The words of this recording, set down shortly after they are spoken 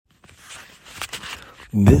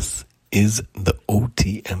This is the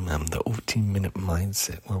OTMM, the OT Minute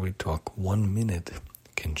Mindset, where we talk 1 minute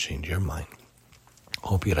can change your mind.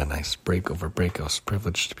 Hope you had a nice break over break. I was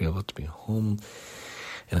privileged to be able to be home,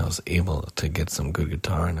 and I was able to get some good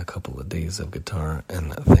guitar in a couple of days of guitar,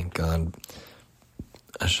 and thank God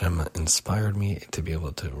Hashem inspired me to be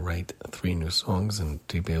able to write 3 new songs, and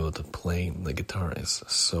to be able to play the guitar is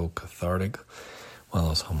so cathartic. While I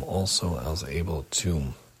was home also, I was able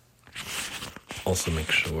to also make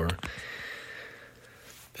sure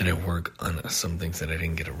that I work on some things that I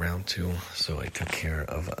didn't get around to. So I took care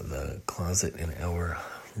of the closet in our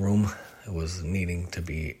room. It was needing to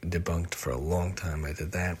be debunked for a long time. I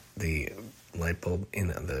did that. The light bulb in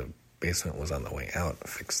the basement was on the way out.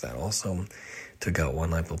 Fixed that also. Took out 1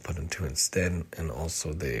 light bulb, put in 2 instead. And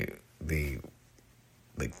also the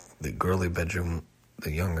girly bedroom,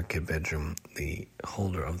 the younger kid bedroom, the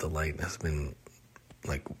holder of the light has been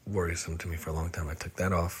worrisome to me for a long time. I took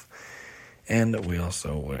that off. And we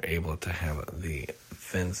also were able to have the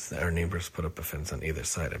fence. Our neighbors put up a fence on either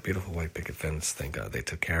side, a beautiful white picket fence. Thank God they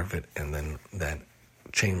took care of it. And then that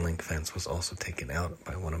chain link fence was also taken out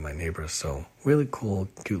by one of my neighbors. So really cool,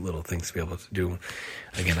 cute little things to be able to do.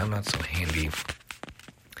 Again, I'm not so handy.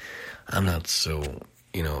 I'm not so,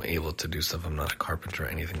 able to do stuff. I'm not a carpenter or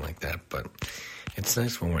anything like that. But it's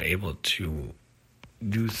nice when we're able to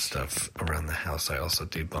do stuff around the house. I also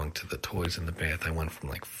debunked the toys in the bath. I went from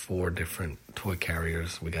 4 different toy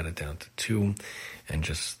carriers. We got it down to 2, and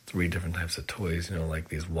just 3 different types of toys, like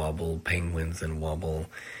these wobble penguins and wobble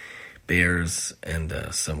bears, and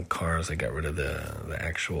some cars. I got rid of the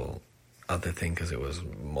actual other thing because it was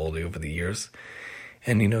moldy over the years.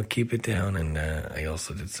 And, keep it down. And I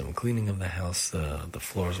also did some cleaning of the house, the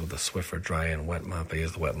floors with the Swiffer dry and wet mop. I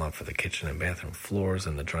used the wet mop for the kitchen and bathroom floors,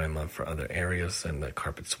 and the dry mop for other areas, and the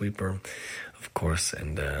carpet sweeper, of course.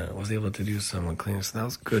 And was able to do some cleaning, so that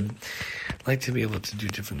was good. I like to be able to do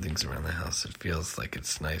different things around the house. It feels like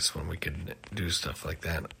it's nice when we can do stuff like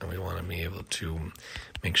that, and we want to be able to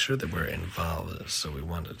make sure that we're involved. So we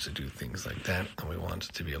wanted to do things like that, and we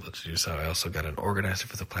wanted to be able to do so. I also got an organizer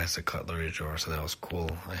for the plastic cutlery drawer, so that was cool.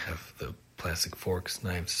 I have the plastic forks,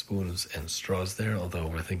 knives, spoons, and straws there, although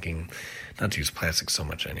we're thinking not to use plastic so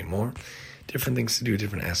much anymore. Different things to do,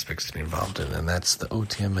 different aspects to be involved in, and that's the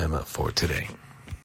OTMM for today.